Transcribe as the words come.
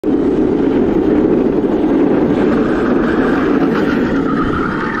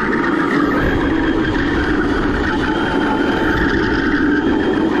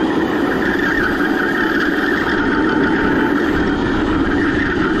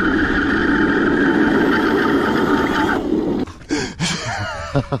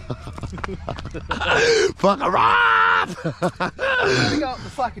Fuck a rap! I'm gonna go up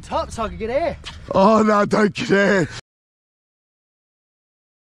the fucking top so I can get air. Oh no, don't get air.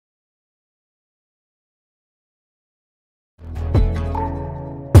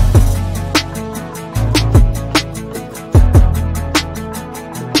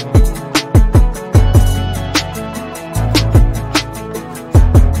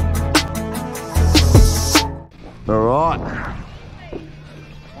 Alright.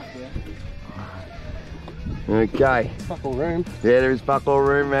 Okay. Fuck all room. Yeah, there is fuck all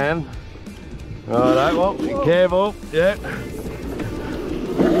room, man. Alright, well, be careful. Yeah.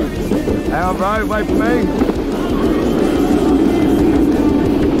 Hang on, bro, wait for me.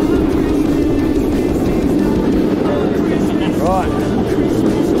 Right.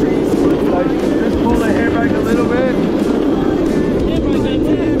 So just pull the handbrake a little bit.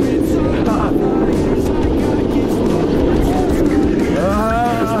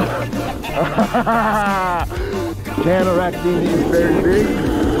 Counteracting is very big.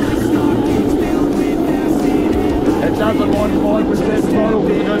 It doesn't want 5% throttle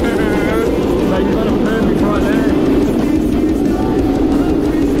because it goes, so you've got a perfect right there.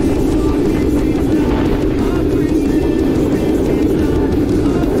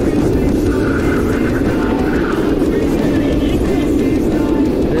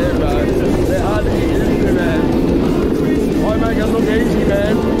 Yeah, bro. They're hard to get used to, man. I make it look easy,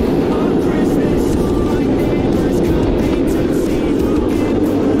 man.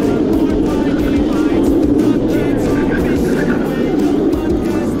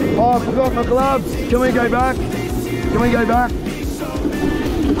 Oh, I forgot my gloves. Can we go back? Can we go back?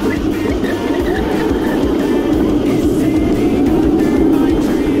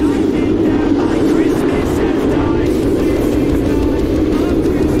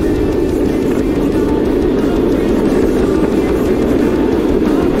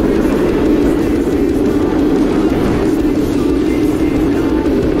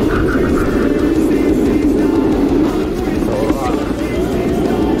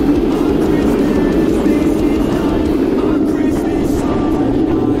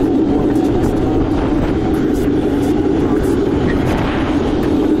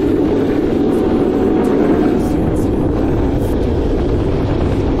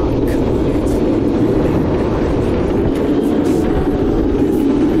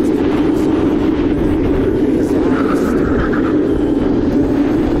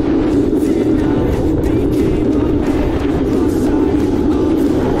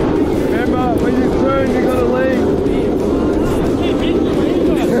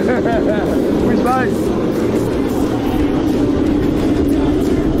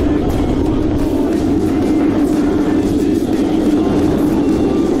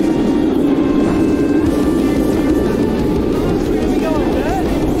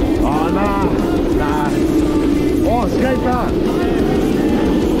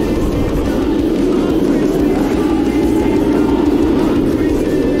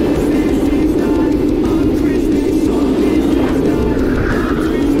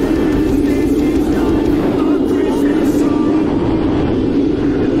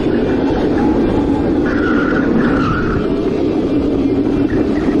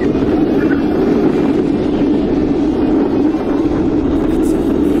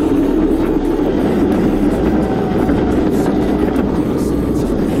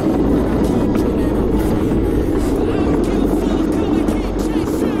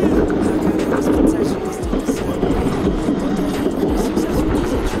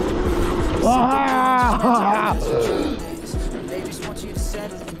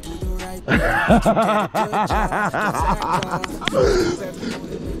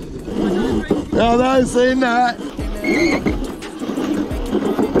 No, no, seen that.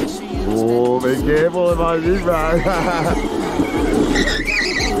 Oh, be careful about this, bro.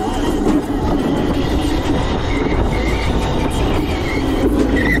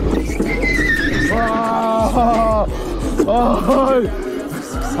 Oh.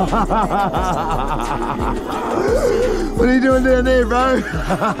 What are you doing down there, bro?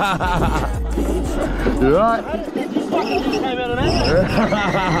 You right?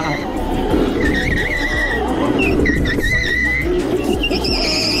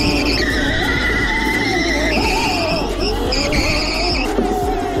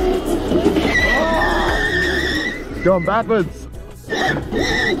 Going backwards.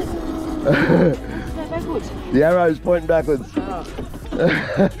 The arrow's pointing backwards.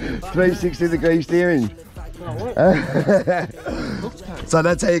 360-degree steering. So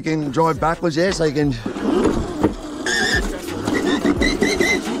that's how you can drive backwards, yeah? So you can...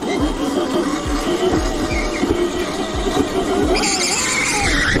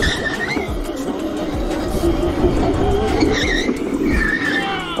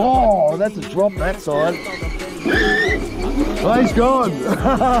 that's a drop that side. Oh, he's gone.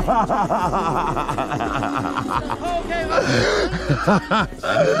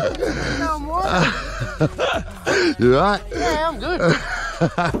 You right? Yeah, I'm good.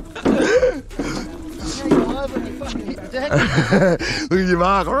 Look at your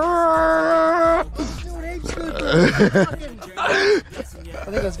mark. I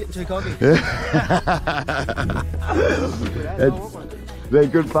think I was getting too cocky. They're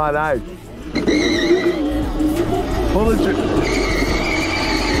good fun, eh? Pull the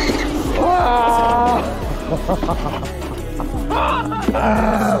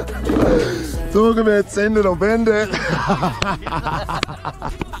talk about send it or bend it.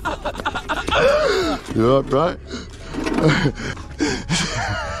 You're up, right?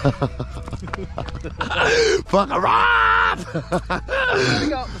 Fuck a rap! I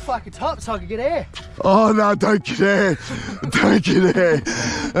go up the fucking top so I could get air. Oh no, don't get air. Don't get air.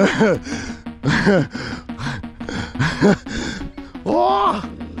 Oh!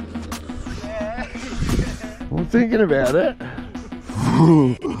 I'm thinking about it.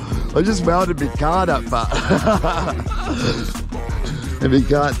 I just welded my card up, but if you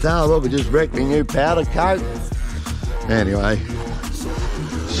can't tell, look, we just wrecked my new powder coat. Anyway,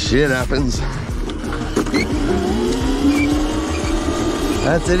 shit happens.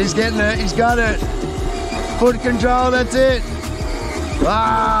 That's it, he's getting it, he's got it. Foot control, that's it.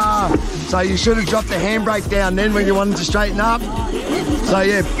 Ah! So you should have dropped the handbrake down then when you wanted to straighten up. So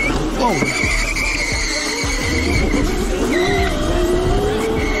yeah, whoa.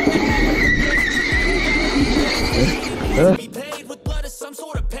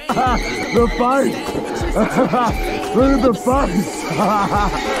 The face! Look at the face!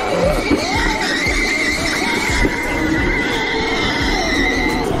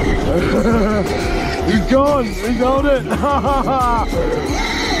 He's gone! He's got it!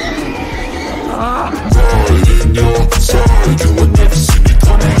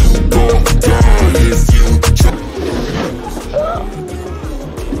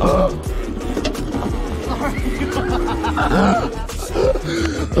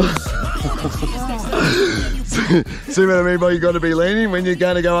 See what I mean by you got to be leaning? When you're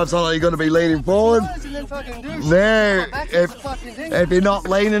going to go up something, you got to be leaning forward. No, if you're not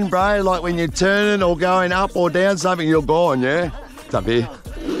leaning, bro, like when you're turning or going up or down something, you're gone, yeah? It's up here.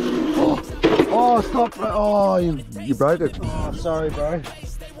 Oh, stop, bro. Oh, you broke it. Oh, sorry, bro.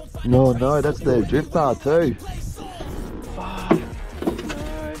 No, that's the drift bar too.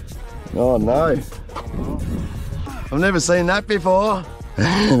 Oh, no. I've never seen that before.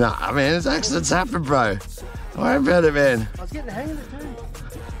 Nah, man, it's happened, bro. Don't worry about it, man. I was getting the hang of it too.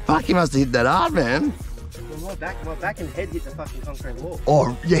 Fuck, you must have hit that hard, man. Well, my back and head hit the fucking concrete wall.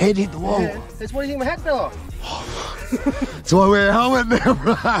 Oh, your head hit the wall. Yeah, that's what do you think my hat fell off? So I wear a helmet now,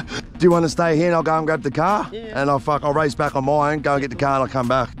 bro. Do you want to stay here and I'll go and grab the car? Yeah. And I'll race back on mine, go and get the car and I'll come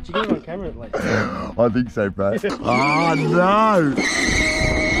back. Did you get it on camera at least? I think so, bro. Oh, no.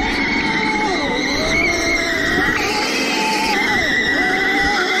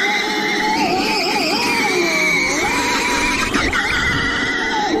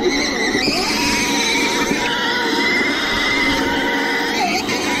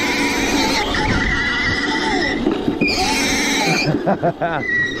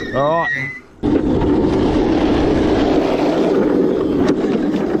 All right.